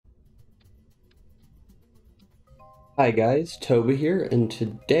Hi guys, Toba here, and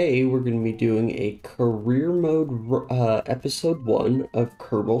today we're going to be doing a career mode episode 1 of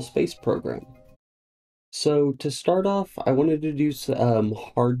Kerbal Space Program. So to start off, I wanted to do some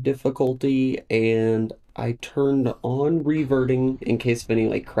hard difficulty, and I turned on reverting in case of any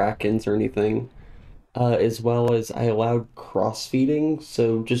like krakens or anything, as well as I allowed cross-feeding,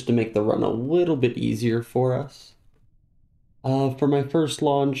 so just to make the run a little bit easier for us. For my first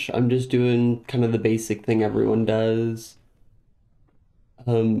launch, I'm just doing kind of the basic thing everyone does.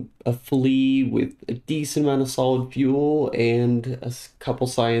 A flea with a decent amount of solid fuel and couple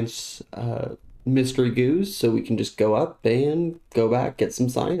science mystery goos, so we can just go up and go back, get some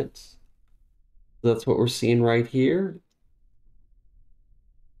science. That's what we're seeing right here.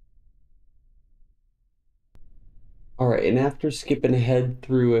 All right, and after skipping ahead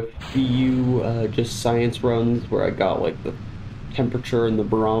through a few just science runs where I got like the temperature and the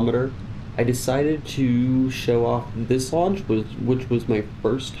barometer, I decided to show off this launch, which was my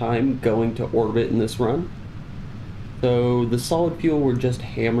first time going to orbit in this run. So the solid fuel were just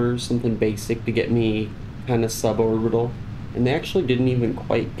hammers, something basic to get me kind of suborbital, and they actually didn't even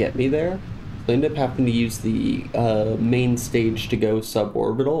quite get me there. So I ended up having to use the main stage to go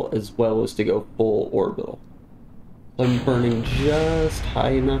suborbital as well as to go full orbital. So I'm burning just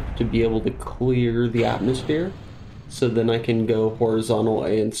high enough to be able to clear the atmosphere, so then I can go horizontal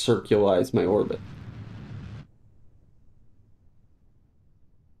and circularize my orbit.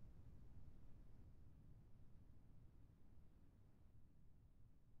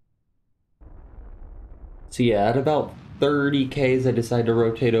 So yeah, at about 30 Ks, I decided to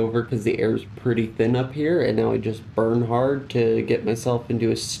rotate over because the air is pretty thin up here, and now I just burn hard to get myself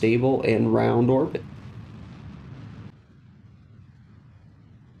into a stable and round orbit.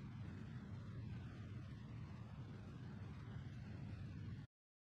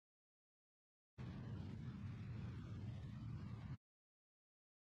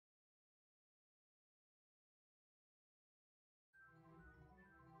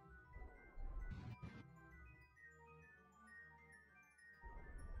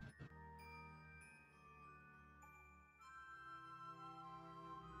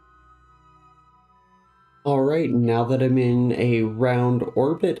 All right, now that I'm in a round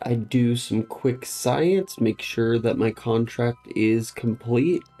orbit, I do some quick science, make sure that my contract is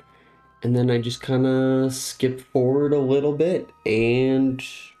complete, and then I just kind of skip forward a little bit and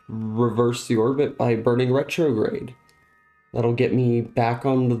reverse the orbit by burning retrograde. That'll get me back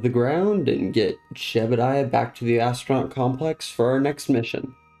onto the ground and get Jebediah back to the astronaut complex for our next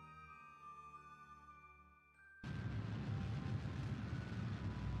mission.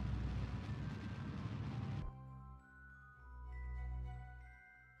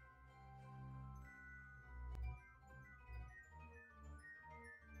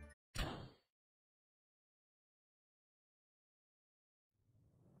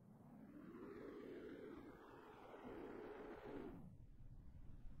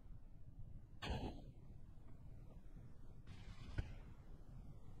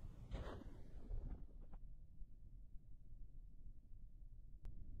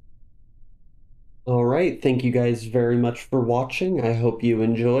 All right, thank you guys very much for watching. I hope you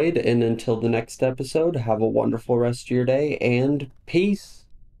enjoyed, and until the next episode, have a wonderful rest of your day, and peace.